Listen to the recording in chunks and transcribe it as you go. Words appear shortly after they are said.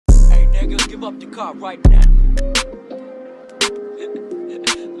nigga. Give up the car right now.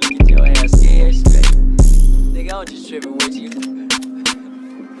 Look at your ass scared straight. Nigga, I'm just tripping with you. Hey,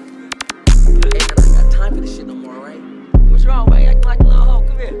 man, I ain't got time for this shit no more, right? What's wrong, man? Acting like a little hoe.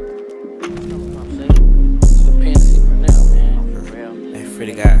 Come here.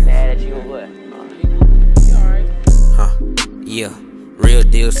 Pretty guy. Mad at you or what? You alright? Huh? Yeah. Real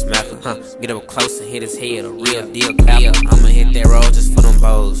deal smacker. Huh? Get up close and hit his head. A real deal clapper. Yeah. I'ma hit that road just for them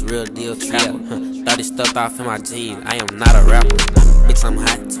bows. Real deal trapper. Huh? 30 stuffed off in my jeans. I am not a rapper. Bitch, I'm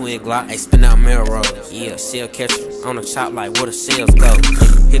hot. Twin Glock. Ay, spin out Melrose. Yeah. Shell catcher. On the chop like where the shells go.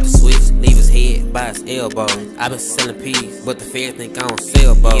 Hit the switch. Leave his head by his elbow. I been selling peas, but the feds think I don't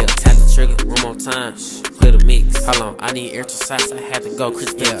sell bows. Yeah. Tap the trigger one more time. Clear the mix. Hold on, I need exercise. I had to go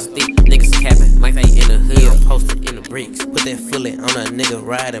crystal stick. Niggas capping like they in the hood, posted in the bricks. Put that fullet on a nigga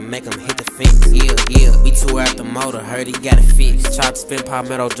ride and make him hit the fence. Yeah. We tore out the motor, heard he got it fixed. Tried to spin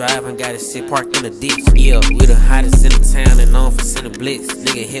Palmetto Drive and got his shit parked in the ditch. Yeah, we the hottest in the town and known for sending blitz.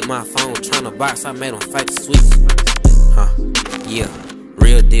 Nigga hit my phone trying to box, I made him fight the switch. Huh? Yeah.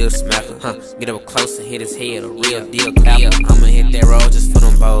 Real deal smacker, huh? Get up close and hit his head. A real deal clapper. I'ma hit that road just for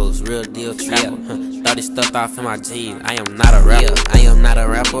them bows. Real deal trapper, huh? 30 stuffed off in my jeans. I am not a rapper. I am not a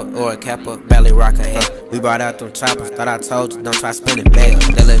rapper or a capper. Belly rocker, huh? We brought out them choppers. Thought I told you, don't try spinning back.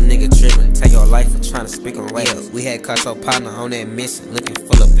 That little nigga trippin'. Take your life for trying to speak on whales. We had caught your partner on that mission, looking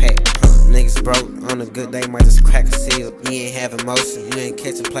full of pack. Niggas broke on a good day, might just crack a seal. You ain't having motion, you ain't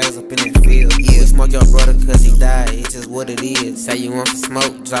catching players up in that field. Yeah, smoke your brother cause he died, it's just what it is. Say you want some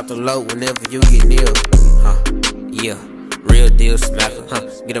smoke, drop the load whenever you get near. Huh? Yeah. Real deal smacker,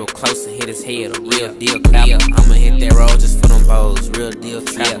 huh? Get up close and hit his head. A real deal clapper. I'ma hit that road just for them bows. Real deal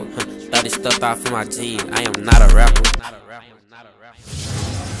trapper, huh? 30 stuffed off in my jeans. I am not a rapper.